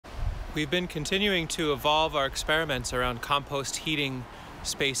We've been continuing to evolve our experiments around compost heating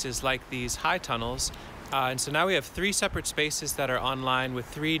spaces like these high tunnels. And so now we have 3 separate spaces that are online with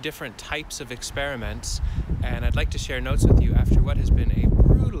 3 different types of experiments. And I'd like to share notes with you after what has been a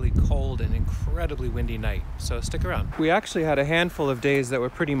brutally cold and incredibly windy night. So stick around. We actually had a handful of days that were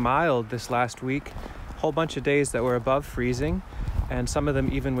pretty mild this last week. A whole bunch of days that were above freezing, and some of them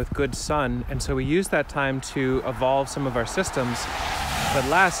even with good sun. And so we used that time to evolve some of our systems. But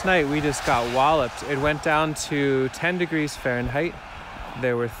last night we just got walloped. It went down to 10 degrees Fahrenheit.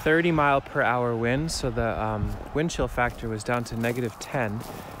 There were 30-mile-per-hour winds, so the wind chill factor was down to -10.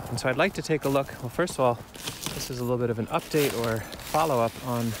 And so I'd like to take a look. Well, first of all, this is a little bit of an update or follow-up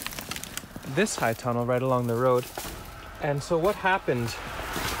on this high tunnel right along the road. And so what happened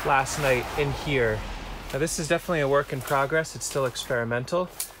last night in here? Now this is definitely a work in progress. It's still experimental.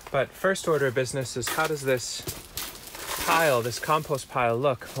 But first order of business is, how does this pile, this compost pile,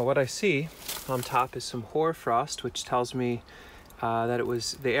 look? Well, what I see on top is some hoarfrost, which tells me that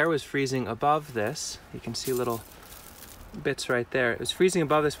the air was freezing above this. You can see little bits right there. It was freezing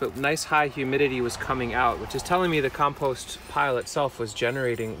above this, but nice high humidity was coming out, which is telling me the compost pile itself was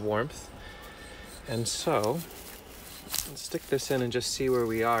generating warmth. And so let's stick this in and just see where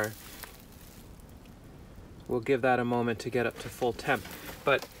we are. We'll give that a moment to get up to full temp.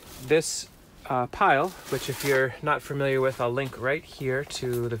 But this pile, which if you're not familiar with, I'll link right here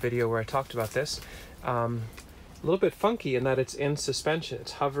to the video where I talked about this. A little bit funky in that it's in suspension.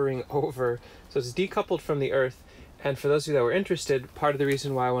 It's hovering over, so it's decoupled from the earth. And for those of you that were interested, part of the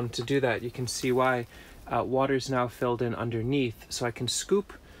reason why I wanted to do that, you can see why water's now filled in underneath. So I can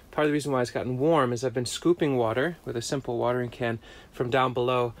scoop. Part of the reason why it's gotten warm is I've been scooping water with a simple watering can from down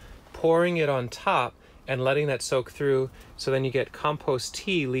below, pouring it on top and letting that soak through. So then you get compost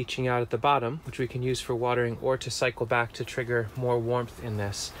tea leaching out at the bottom, which we can use for watering or to cycle back to trigger more warmth in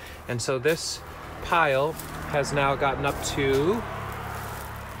this. And so this pile has now gotten up to,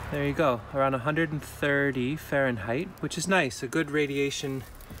 there you go, around 130 Fahrenheit, which is nice. A good radiation,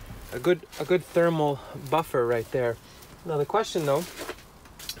 a good thermal buffer right there. Now the question though,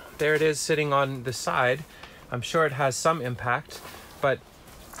 there it is sitting on the side. I'm sure it has some impact, but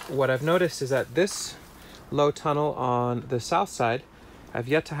what I've noticed is that this low tunnel on the south side, I've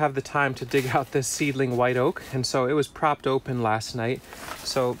yet to have the time to dig out this seedling white oak, and so it was propped open last night.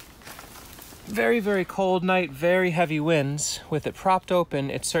 So very, very cold night, very heavy winds. With it propped open,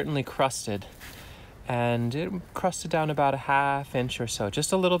 it certainly crusted. And it crusted down about a ½ inch or so,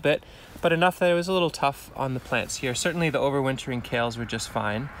 just a little bit, but enough that it was a little tough on the plants here. Certainly the overwintering kales were just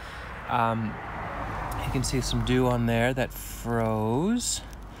fine. You can see some dew on there that froze.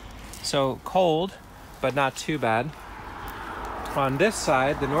 So cold, but not too bad. On this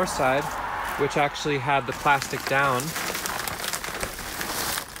side, the north side, which actually had the plastic down,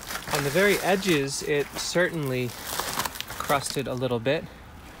 on the very edges, it certainly crusted a little bit,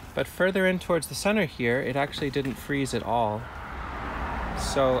 but further in towards the center here, it actually didn't freeze at all.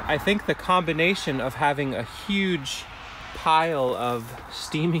 So I think the combination of having a huge pile of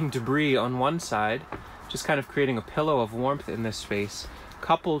steaming debris on one side, just kind of creating a pillow of warmth in this space,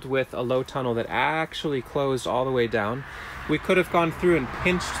 coupled with a low tunnel that actually closed all the way down. We could have gone through and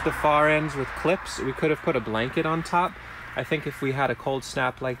pinched the far ends with clips. We could have put a blanket on top. I think if we had a cold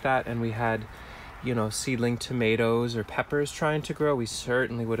snap like that and we had, you know, seedling tomatoes or peppers trying to grow, we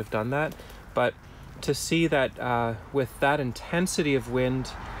certainly would have done that. But to see that with that intensity of wind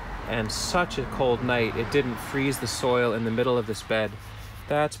and such a cold night, it didn't freeze the soil in the middle of this bed,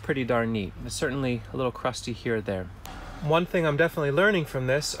 that's pretty darn neat. It's certainly a little crusty here or there. One thing I'm definitely learning from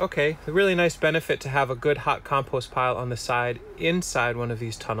this, okay, a really nice benefit to have a good hot compost pile on the side inside one of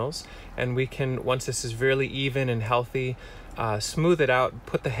these tunnels. And we can, once this is really even and healthy, smooth it out,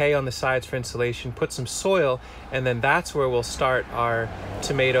 put the hay on the sides for insulation, put some soil, and then that's where we'll start our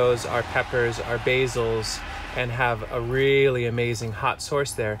tomatoes, our peppers, our basils, and have a really amazing hot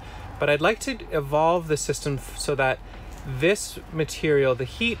source there. But I'd like to evolve the system so that this material, the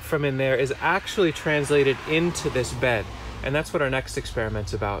heat from in there, is actually translated into this bed. And that's what our next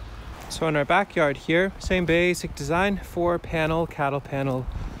experiment's about. So in our backyard here, same basic design, 4-panel, cattle panel,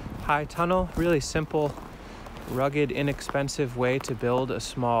 high tunnel. Really simple, rugged, inexpensive way to build a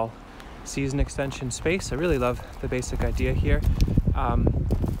small season extension space. I really love the basic idea here.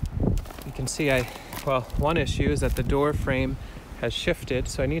 You can see one issue is that the door frame has shifted,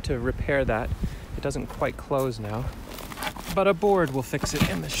 so I need to repair that. It doesn't quite close now, but a board will fix it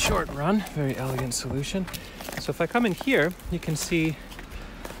in the short run. Very elegant solution. So if I come in here, you can see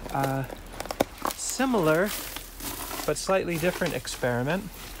similar but slightly different experiment.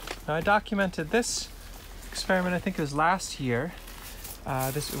 Now I documented this experiment, I think it was last year,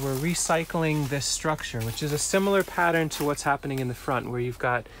 we're recycling this structure, which is a similar pattern to what's happening in the front, where you've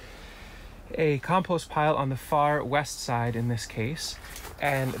got a compost pile on the far west side in this case.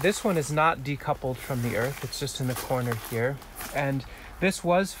 And this one is not decoupled from the earth, it's just in the corner here. And this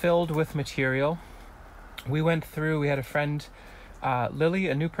was filled with material. We went through, we had a friend, Lily,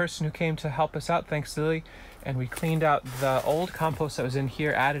 a new person who came to help us out, thanks Lily, and we cleaned out the old compost that was in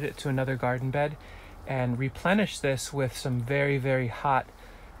here, added it to another garden bed, and replenished this with some very, very hot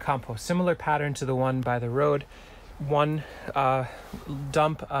compost. Similar pattern to the one by the road. One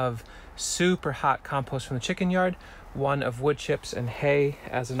dump of super hot compost from the chicken yard, one of wood chips and hay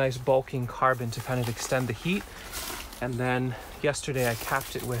as a nice bulking carbon to kind of extend the heat. And then yesterday I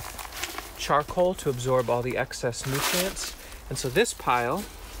capped it with charcoal to absorb all the excess nutrients. And so this pile,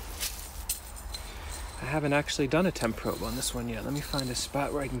 I haven't actually done a temp probe on this one yet. Let me find a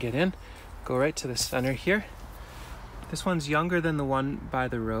spot where I can get in. Go right to the center here. This one's younger than the one by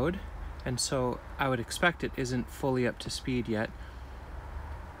the road, and so I would expect it isn't fully up to speed yet.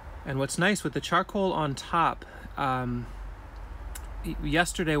 And what's nice with the charcoal on top,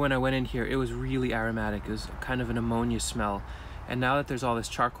 yesterday when I went in here, it was really aromatic. It was kind of an ammonia smell. And now that there's all this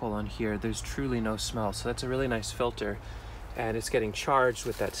charcoal on here, there's truly no smell. So that's a really nice filter, and it's getting charged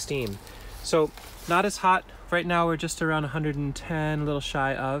with that steam. So not as hot. Right now we're just around 110, a little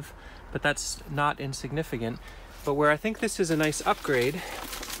shy of, but that's not insignificant. But where I think this is a nice upgrade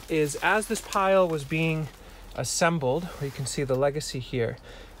is as this pile was being assembled, where you can see the legacy here,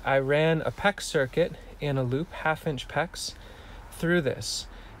 I ran a PEX circuit in a loop, 1/2-inch PEX, through this.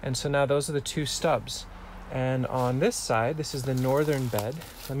 And so now those are the two stubs. And on this side, this is the northern bed.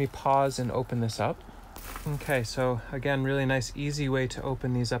 Let me pause and open this up. Okay, so again, really nice, easy way to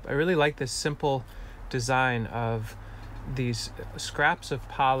open these up. I really like this simple design of these scraps of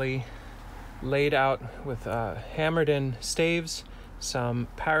poly laid out with hammered in staves, some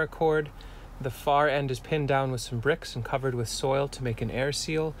paracord. The far end is pinned down with some bricks and covered with soil to make an air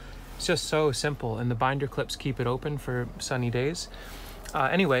seal. It's just so simple, and the binder clips keep it open for sunny days.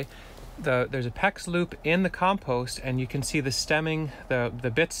 Anyway, there's a PEX loop in the compost, and you can see the stemming,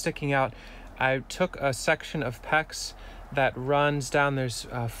 the bits sticking out. I took a section of PEX that runs down, there's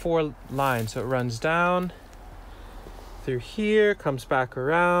 4 lines, so it runs down through here, comes back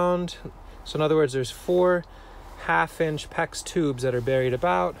around. So in other words, there's 4 1/2-inch PEX tubes that are buried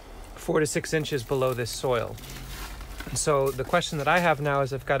about 4 to 6 inches below this soil. And so the question that I have now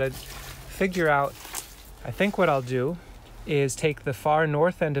is I've got to figure out, I think what I'll do is take the far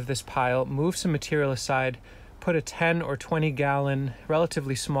north end of this pile, move some material aside, put a 10 or 20 gallon,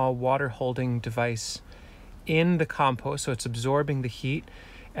 relatively small water holding device in the compost so it's absorbing the heat,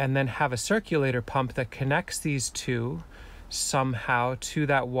 and then have a circulator pump that connects these two somehow to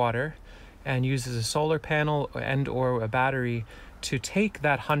that water and uses a solar panel and or a battery to take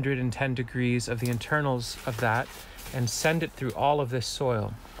that 110 degrees of the internals of that and send it through all of this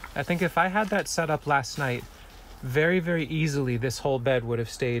soil. I think if I had that set up last night, very, very easily this whole bed would have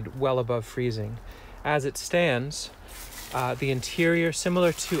stayed well above freezing. As it stands, the interior,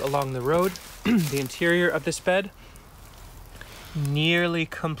 similar to along the road, the interior of this bed, nearly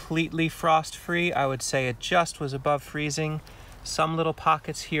completely frost-free. I would say it just was above freezing. Some little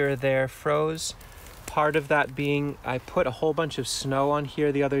pockets here or there froze. Part of that being I put a whole bunch of snow on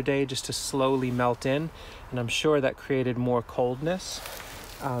here the other day just to slowly melt in, and I'm sure that created more coldness.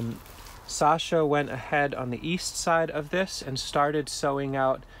 Sasha went ahead on the east side of this and started sowing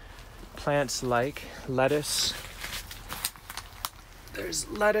out plants like lettuce. There's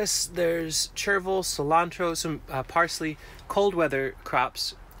lettuce, there's chervil, cilantro, some parsley, cold weather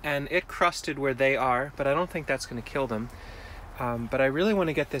crops, and it crusted where they are, but I don't think that's going to kill them. But I really want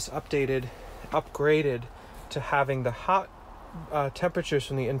to get this upgraded to having the hot temperatures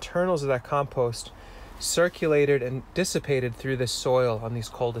from the internals of that compost circulated and dissipated through this soil on these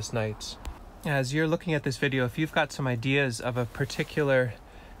coldest nights. As you're looking at this video, if you've got some ideas of a particular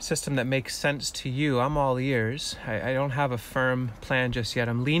system that makes sense to you, I'm all ears. I don't have a firm plan just yet.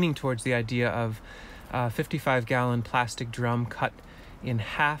 I'm leaning towards the idea of a 55-gallon plastic drum cut in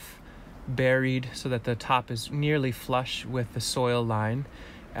half, buried so that the top is nearly flush with the soil line,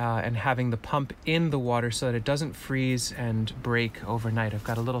 and having the pump in the water so that it doesn't freeze and break overnight. I've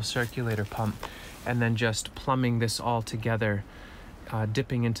got a little circulator pump, and then just plumbing this all together,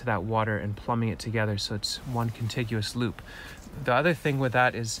 dipping into that water and plumbing it together so it's one contiguous loop. The other thing with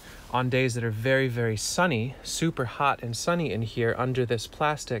that is on days that are very, very sunny, super hot and sunny in here under this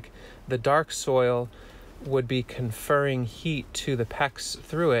plastic, the dark soil would be conferring heat to the PEX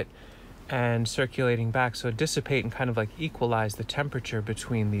through it and circulating back, so it dissipate and kind of like equalize the temperature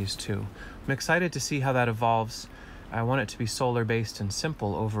between these two. I'm excited to see how that evolves. I want it to be solar based and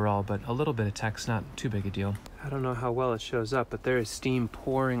simple overall, but a little bit of tech's not too big a deal. I don't know how well it shows up, but there is steam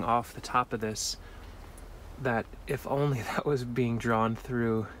pouring off the top of this that if only that was being drawn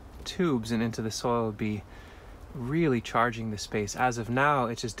through tubes and into the soil, would be really charging the space. As of now,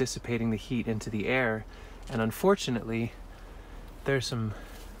 it's just dissipating the heat into the air, and unfortunately there's some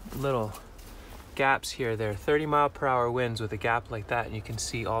little gaps here. There are 30-mile-per-hour winds with a gap like that, and you can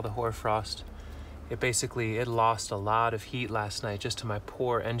see all the hoarfrost. It lost a lot of heat last night just to my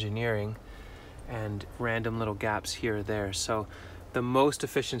poor engineering and random little gaps here or there. So the most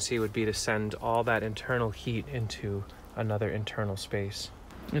efficiency would be to send all that internal heat into another internal space.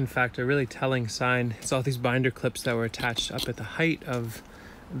 In fact, a really telling sign is all these binder clips that were attached up at the height of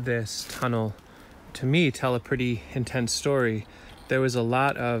this tunnel, to me, tell a pretty intense story. There was a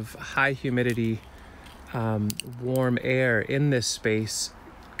lot of high humidity, warm air in this space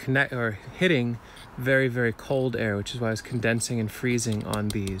hitting very, very cold air, which is why it's condensing and freezing on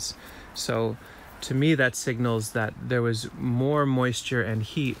these. So to me, that signals that there was more moisture and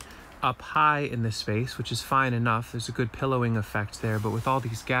heat up high in this space, which is fine enough. There's a good pillowing effect there, but with all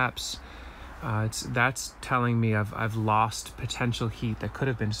these gaps, that's telling me I've lost potential heat that could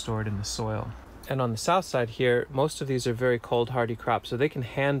have been stored in the soil. And on the south side here, most of these are very cold hardy crops, so they can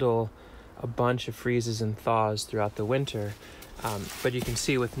handle a bunch of freezes and thaws throughout the winter. But you can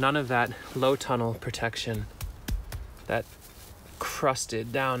see with none of that low tunnel protection, that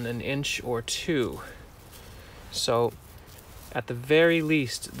crusted down an inch or two. So at the very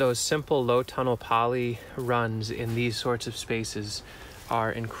least, those simple low tunnel poly runs in these sorts of spaces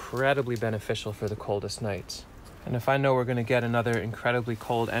are incredibly beneficial for the coldest nights. And if I know we're going to get another incredibly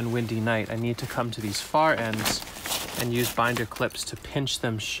cold and windy night, I need to come to these far ends and use binder clips to pinch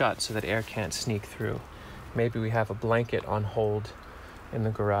them shut so that air can't sneak through. Maybe we have a blanket on hold in the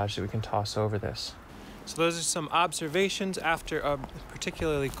garage that we can toss over this. So those are some observations after a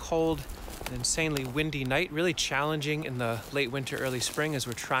particularly cold and insanely windy night. Really challenging in the late winter, early spring as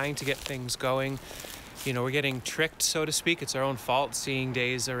we're trying to get things going. You know, we're getting tricked, so to speak. It's our own fault seeing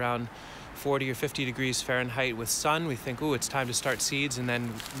days around 40 or 50 degrees Fahrenheit with sun. We think, ooh, it's time to start seeds, and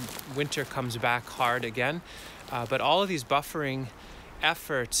then winter comes back hard again. But all of these buffering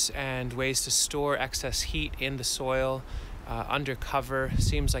efforts and ways to store excess heat in the soil under cover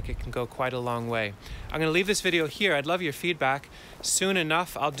seems like it can go quite a long way. I'm going to leave this video here. I'd love your feedback. Soon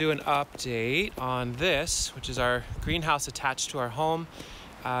enough, I'll do an update on this, which is our greenhouse attached to our home.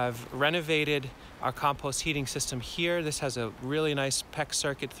 I've renovated our compost heating system here. This has a really nice PEX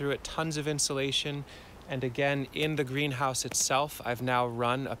circuit through it, tons of insulation. And again, in the greenhouse itself, I've now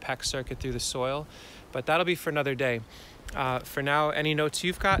run a PEX circuit through the soil, but that'll be for another day. For now, any notes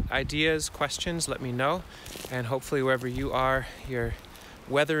you've got, ideas, questions, let me know. And hopefully wherever you are, you're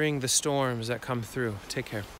weathering the storms that come through. Take care.